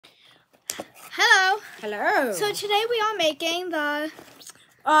Hello. So today we are making the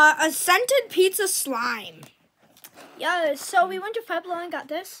a scented pizza slime. so we went to Five Below and got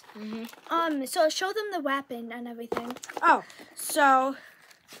this. So show them the weapon and everything. Oh, so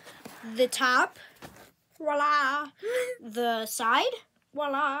the top, voila. The side,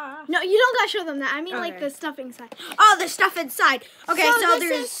 voila. No, you don't gotta show them that. I mean like Okay. the stuff inside. Oh, the stuff inside. Okay, so this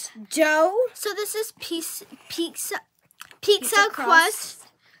there's is- dough. So this is pizza Pizza crust,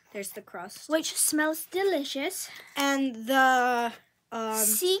 There's the crust. which smells delicious. And the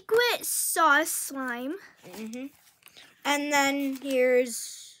Secret sauce slime. and then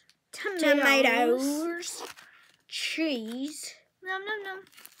here's tomatoes, cheese, Nom nom nom.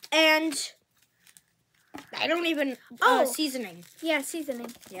 and I don't even seasoning. Yeah,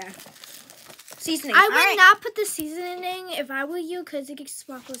 seasoning. Yeah. Seasoning. I would All right. not put the seasoning if I were you, because it gets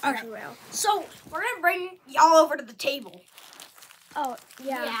sparkles Okay. everywhere. So we're gonna bring y'all over to the table. Oh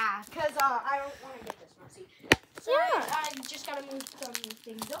yeah. Yeah, because I don't want to get this messy. So Yeah. I just gotta move some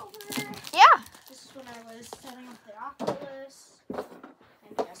things over. Yeah. This is when I was setting up the Oculus. And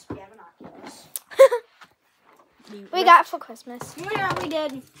yes, we have an Oculus. We got it for Christmas. Yeah, we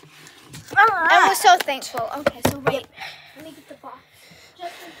did. And we're so thankful. Okay, so wait. Let me get the box.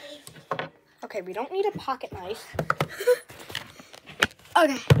 Just in case. Okay, we don't need a pocket knife.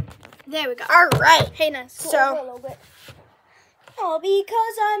 Okay. There we go. All right. Hey, now, scoot So- over a little bit. Oh,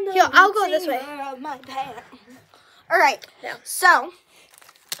 because I'm the Here, I'll go lead this way. singer of my band. All right. Yeah. So,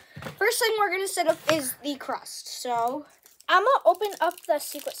 first thing we're gonna set up is the crust. So, I'm gonna open up the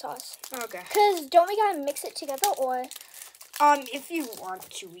secret sauce. okay. Cause don't we gotta mix it together or? If you want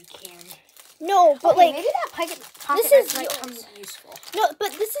to, we can. No, but Okay, like maybe that pocket this is knife might yours. come useful. no,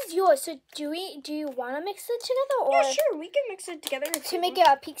 but this is yours. So do you want to mix it together or Yeah, sure. We can mix it together if to you make want.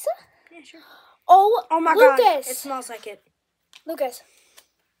 it a pizza? Yeah, sure. Oh, Oh my god, Lucas. it smells like it. Lucas,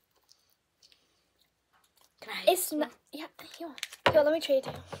 Can I it's not. Yeah, here. Here, let me trade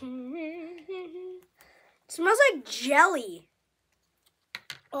it to you. It smells like jelly.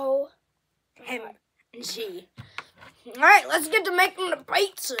 Oh. MG. All right, let's get to making the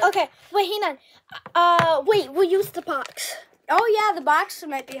pizza. Okay, wait, hang on. Wait, we'll use the box. Oh yeah, the box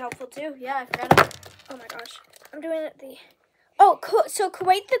might be helpful too. Yeah, I forgot about it. Oh my gosh, I'm doing it Oh, so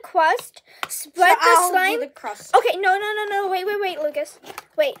create the crust, spread the I'll slime. do the crust. Okay, no, wait, Lucas.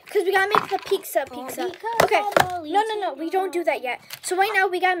 Wait, because we gotta make the pizza. Okay, no, we don't do that yet. So right now,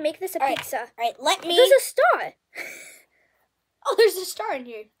 we gotta make this a Alright. pizza. All right, let me. There's a star. Oh, there's a star in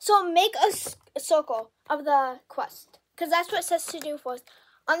here. So make a circle of the crust, because that's what it says to do first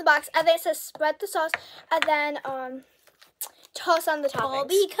on the box. And then it says spread the sauce, and then toss on the toppings. All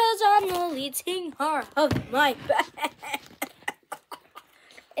because I'm the lead singer of my band.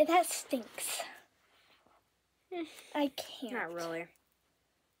 And that stinks. I can't. Not really.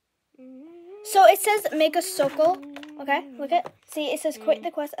 So it says make a circle. Okay, look at. See, it says create the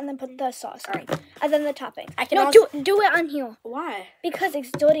crust and then put the sauce. All right. And then the topping. I can no, also- do it on here Why? because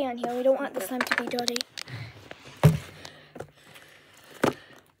it's dirty on here. We don't want the slime to be dirty.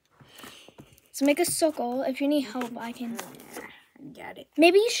 So make a circle. If you need help, I can. I got it.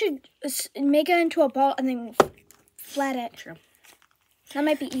 Maybe you should make it into a ball and then flat it. True. That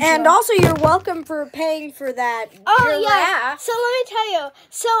might be easier. And also, you're welcome for paying for that. Oh yeah. giraffe. So let me tell you.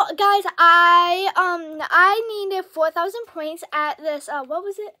 So guys, I needed 4,000 points at this. What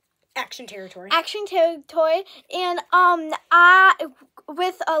was it? Action territory. Action Territory, and I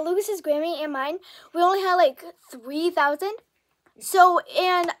with Lucas's Grammy and mine, we only had like 3,000. So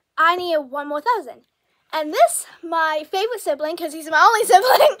and I needed 1 more 1,000. And this, my favorite sibling, because he's my only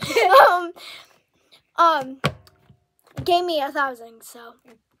sibling, gave me 1,000. So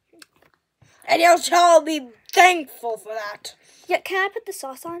And you shall be thankful for that. yeah, can I put the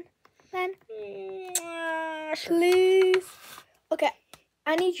sauce on, then? Sure. Please. Okay,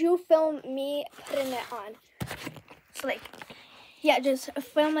 I need you to film me putting it on. So like, yeah, just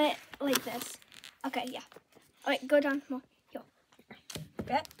film it like this. Okay, yeah. All right, go down more. Here.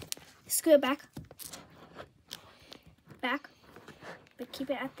 Okay. Screw it back. Back. But keep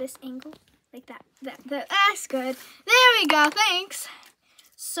it at this angle. Like that. That's good. There we go. Thanks.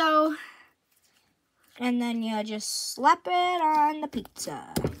 So, And then you just slap it on the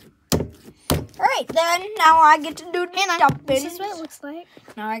pizza. Alright, then now I get to do the toppings. this is what it looks like.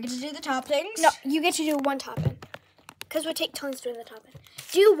 Now I get to do the toppings. No, you get to do one topping. Because we take turns doing the topping.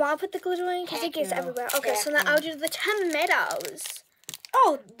 Do you want to put the glitter on? Because it Heck gets no. everywhere. Okay, so Heck now no. I'll do the tomatoes.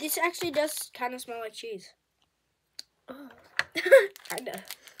 Oh, this actually does kind of smell like cheese. Oh. Kinda.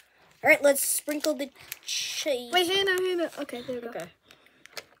 Alright, let's sprinkle the cheese. Wait, hang on. Okay, there we go. Okay.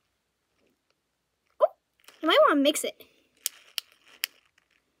 You might want to mix it.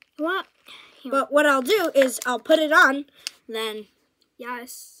 You want But what I'll do is I'll put it on, then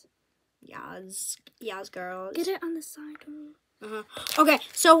Yes. yes, girls. Get it on the side. Okay,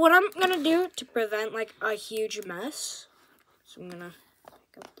 so what I'm gonna do to prevent like a huge mess, so I'm gonna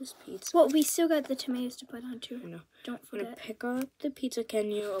pick up this pizza. Well, we still got the tomatoes to put on too. I know. Don't I'm gonna forget. pick up the pizza. Can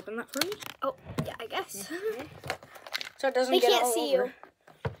you open that for me? Oh, yeah, I guess. So it doesn't They get can't all see over.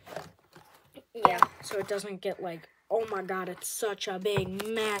 Yeah, so it doesn't get like, oh my god, it's such a big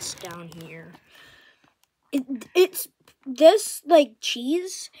mess down here. It's this like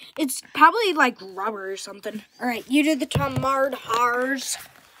cheese. It's probably like rubber or something. All right, you do the tomatoes.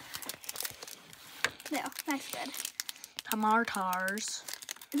 No, that's good. Tomatoes.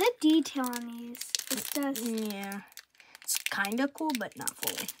 The detail on these is just... Yeah, it's kind of cool, but not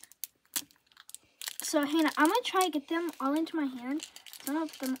fully. So, Hannah, I'm going to try to get them all into my hand. So I'm going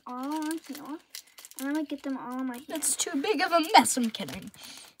to put them all on here. And I'm going to get them all on my hand. It's too big of a mess. I'm kidding.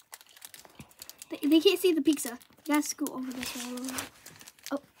 They can't see the pizza. You got to scoot over this way a little bit.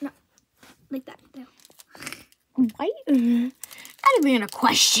 Oh, no. Like that. There. Why? I'm not even gonna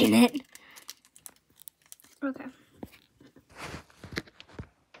question it. Okay.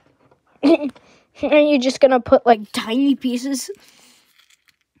 Are you just gonna put like tiny pieces?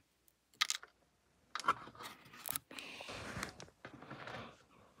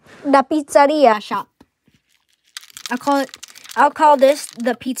 The pizzeria shop. I'll call this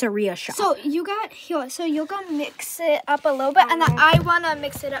the pizzeria shop. So you got here. So you're gonna mix it up a little bit, and then I wanna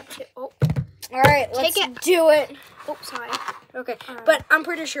mix it up too. Oh, all right, let's do it. oh, sorry. Okay, but I'm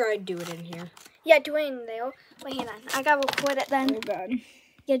pretty sure I'd do it in here. Yeah, do it in there. Wait, hang on. I gotta record it then. Oh god.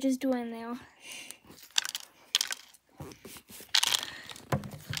 Yeah, just do it in there.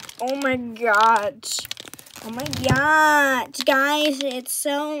 Oh my god. Oh my god, guys! It's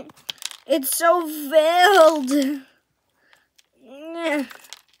so filled. Do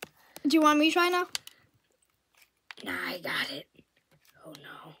you want me to try now? Nah, I got it. Oh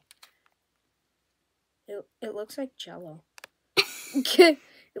no. It looks like Jell-O.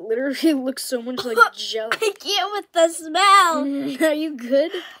 It literally looks so much like Jell-O. I can't with the smell. Are you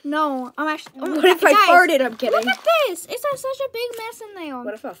good? No, I'm actually. Oh, What if I farted? I'm kidding. Look at this. It's such a big mess in there.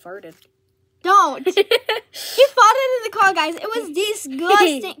 What if I farted? Don't. He farted in the car, guys. It was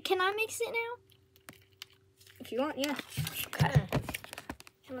disgusting. Can I mix it now? If you want, yeah. Okay.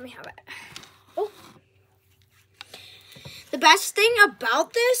 Let me have it. Oh. The best thing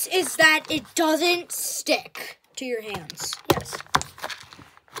about this is that it doesn't stick to your hands. Yes.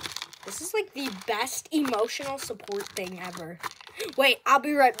 This is like the best emotional support thing ever. Wait, I'll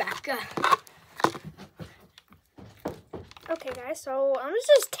be right back. Okay, guys, so I'm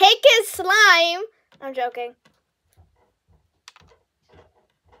just taking slime. I'm joking.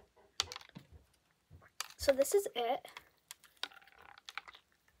 So this is it.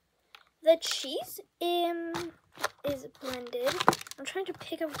 The cheese is blended. I'm trying to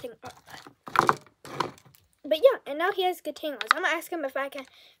pick everything up. But yeah, and now he has Gatangos. I'm gonna ask him if I can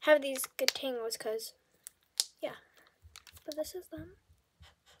have these Gatangos, cause yeah. But this is them.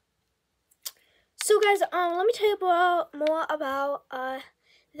 So guys, let me tell you more about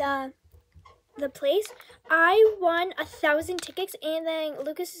the place. I won 1,000 tickets, and then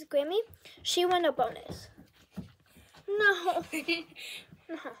Lucas's Grammy, she won a bonus. No.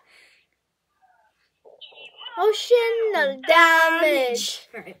 No. Emotional damage.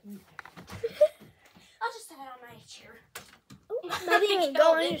 Alright. I'll just sit on my chair. Not even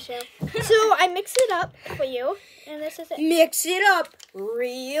go on your chair. So I mixed it up for you, and this is it. Mix it up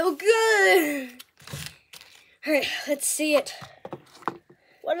real good. Alright, let's see it.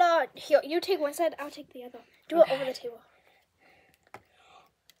 Well, here, you take one side, I'll take the other. Do it over the table.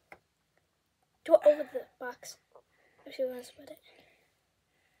 Do it over the box. If you want to split it.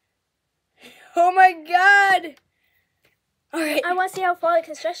 Oh my god! Alright. I want to see how far it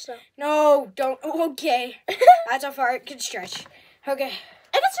can stretch, though. No, don't. Okay. That's how far it can stretch. Okay.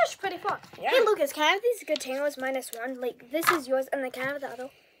 It can stretch pretty far. Yeah. Hey, Lucas, can I have these Gatangos -1? Like, this is yours, and then can I have the other?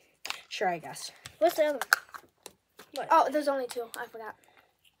 Sure, I guess. What's the other one? What? Oh, there's only 2. I forgot.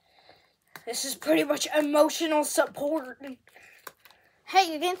 This is pretty much emotional support. Hey,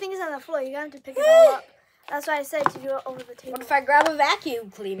 you're getting things on the floor. You have to pick it all up. That's why I said to do it over the table. What if I grab a vacuum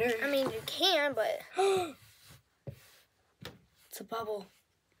cleaner? I mean, you can, but... It's a bubble.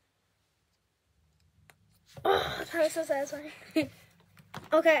 Oh, that was so satisfying.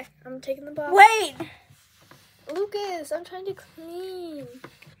 Okay, I'm taking the box. Wait! Lucas, I'm trying to clean.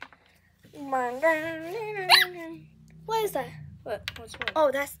 What? What is that? What's what? Oh,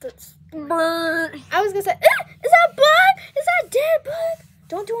 that's the... Bird. I was gonna say, is that a bug? Is that a dead bug?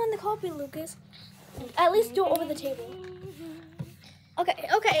 Don't do it on the carpet, Lucas. At least do it over the table. Okay.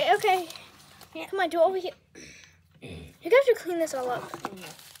 Yeah. Come on, do it over here. You have to clean this all up.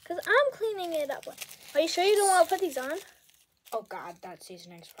 Because I'm cleaning it up. Are you sure you don't want to put these on? Oh God, that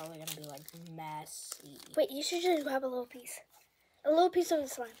seasoning's probably gonna be like messy. Wait, you should just grab a little piece. A little piece of the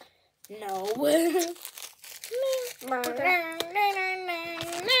slime. No.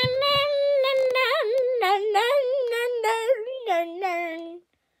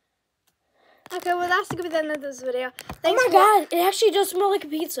 Okay, well that's gonna be the end of this video. Oh Thanks my God, it actually does smell like a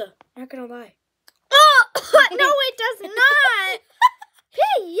pizza. Not gonna lie. Oh no, it does not.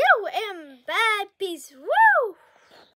 Hey, you am bad piece. Woo!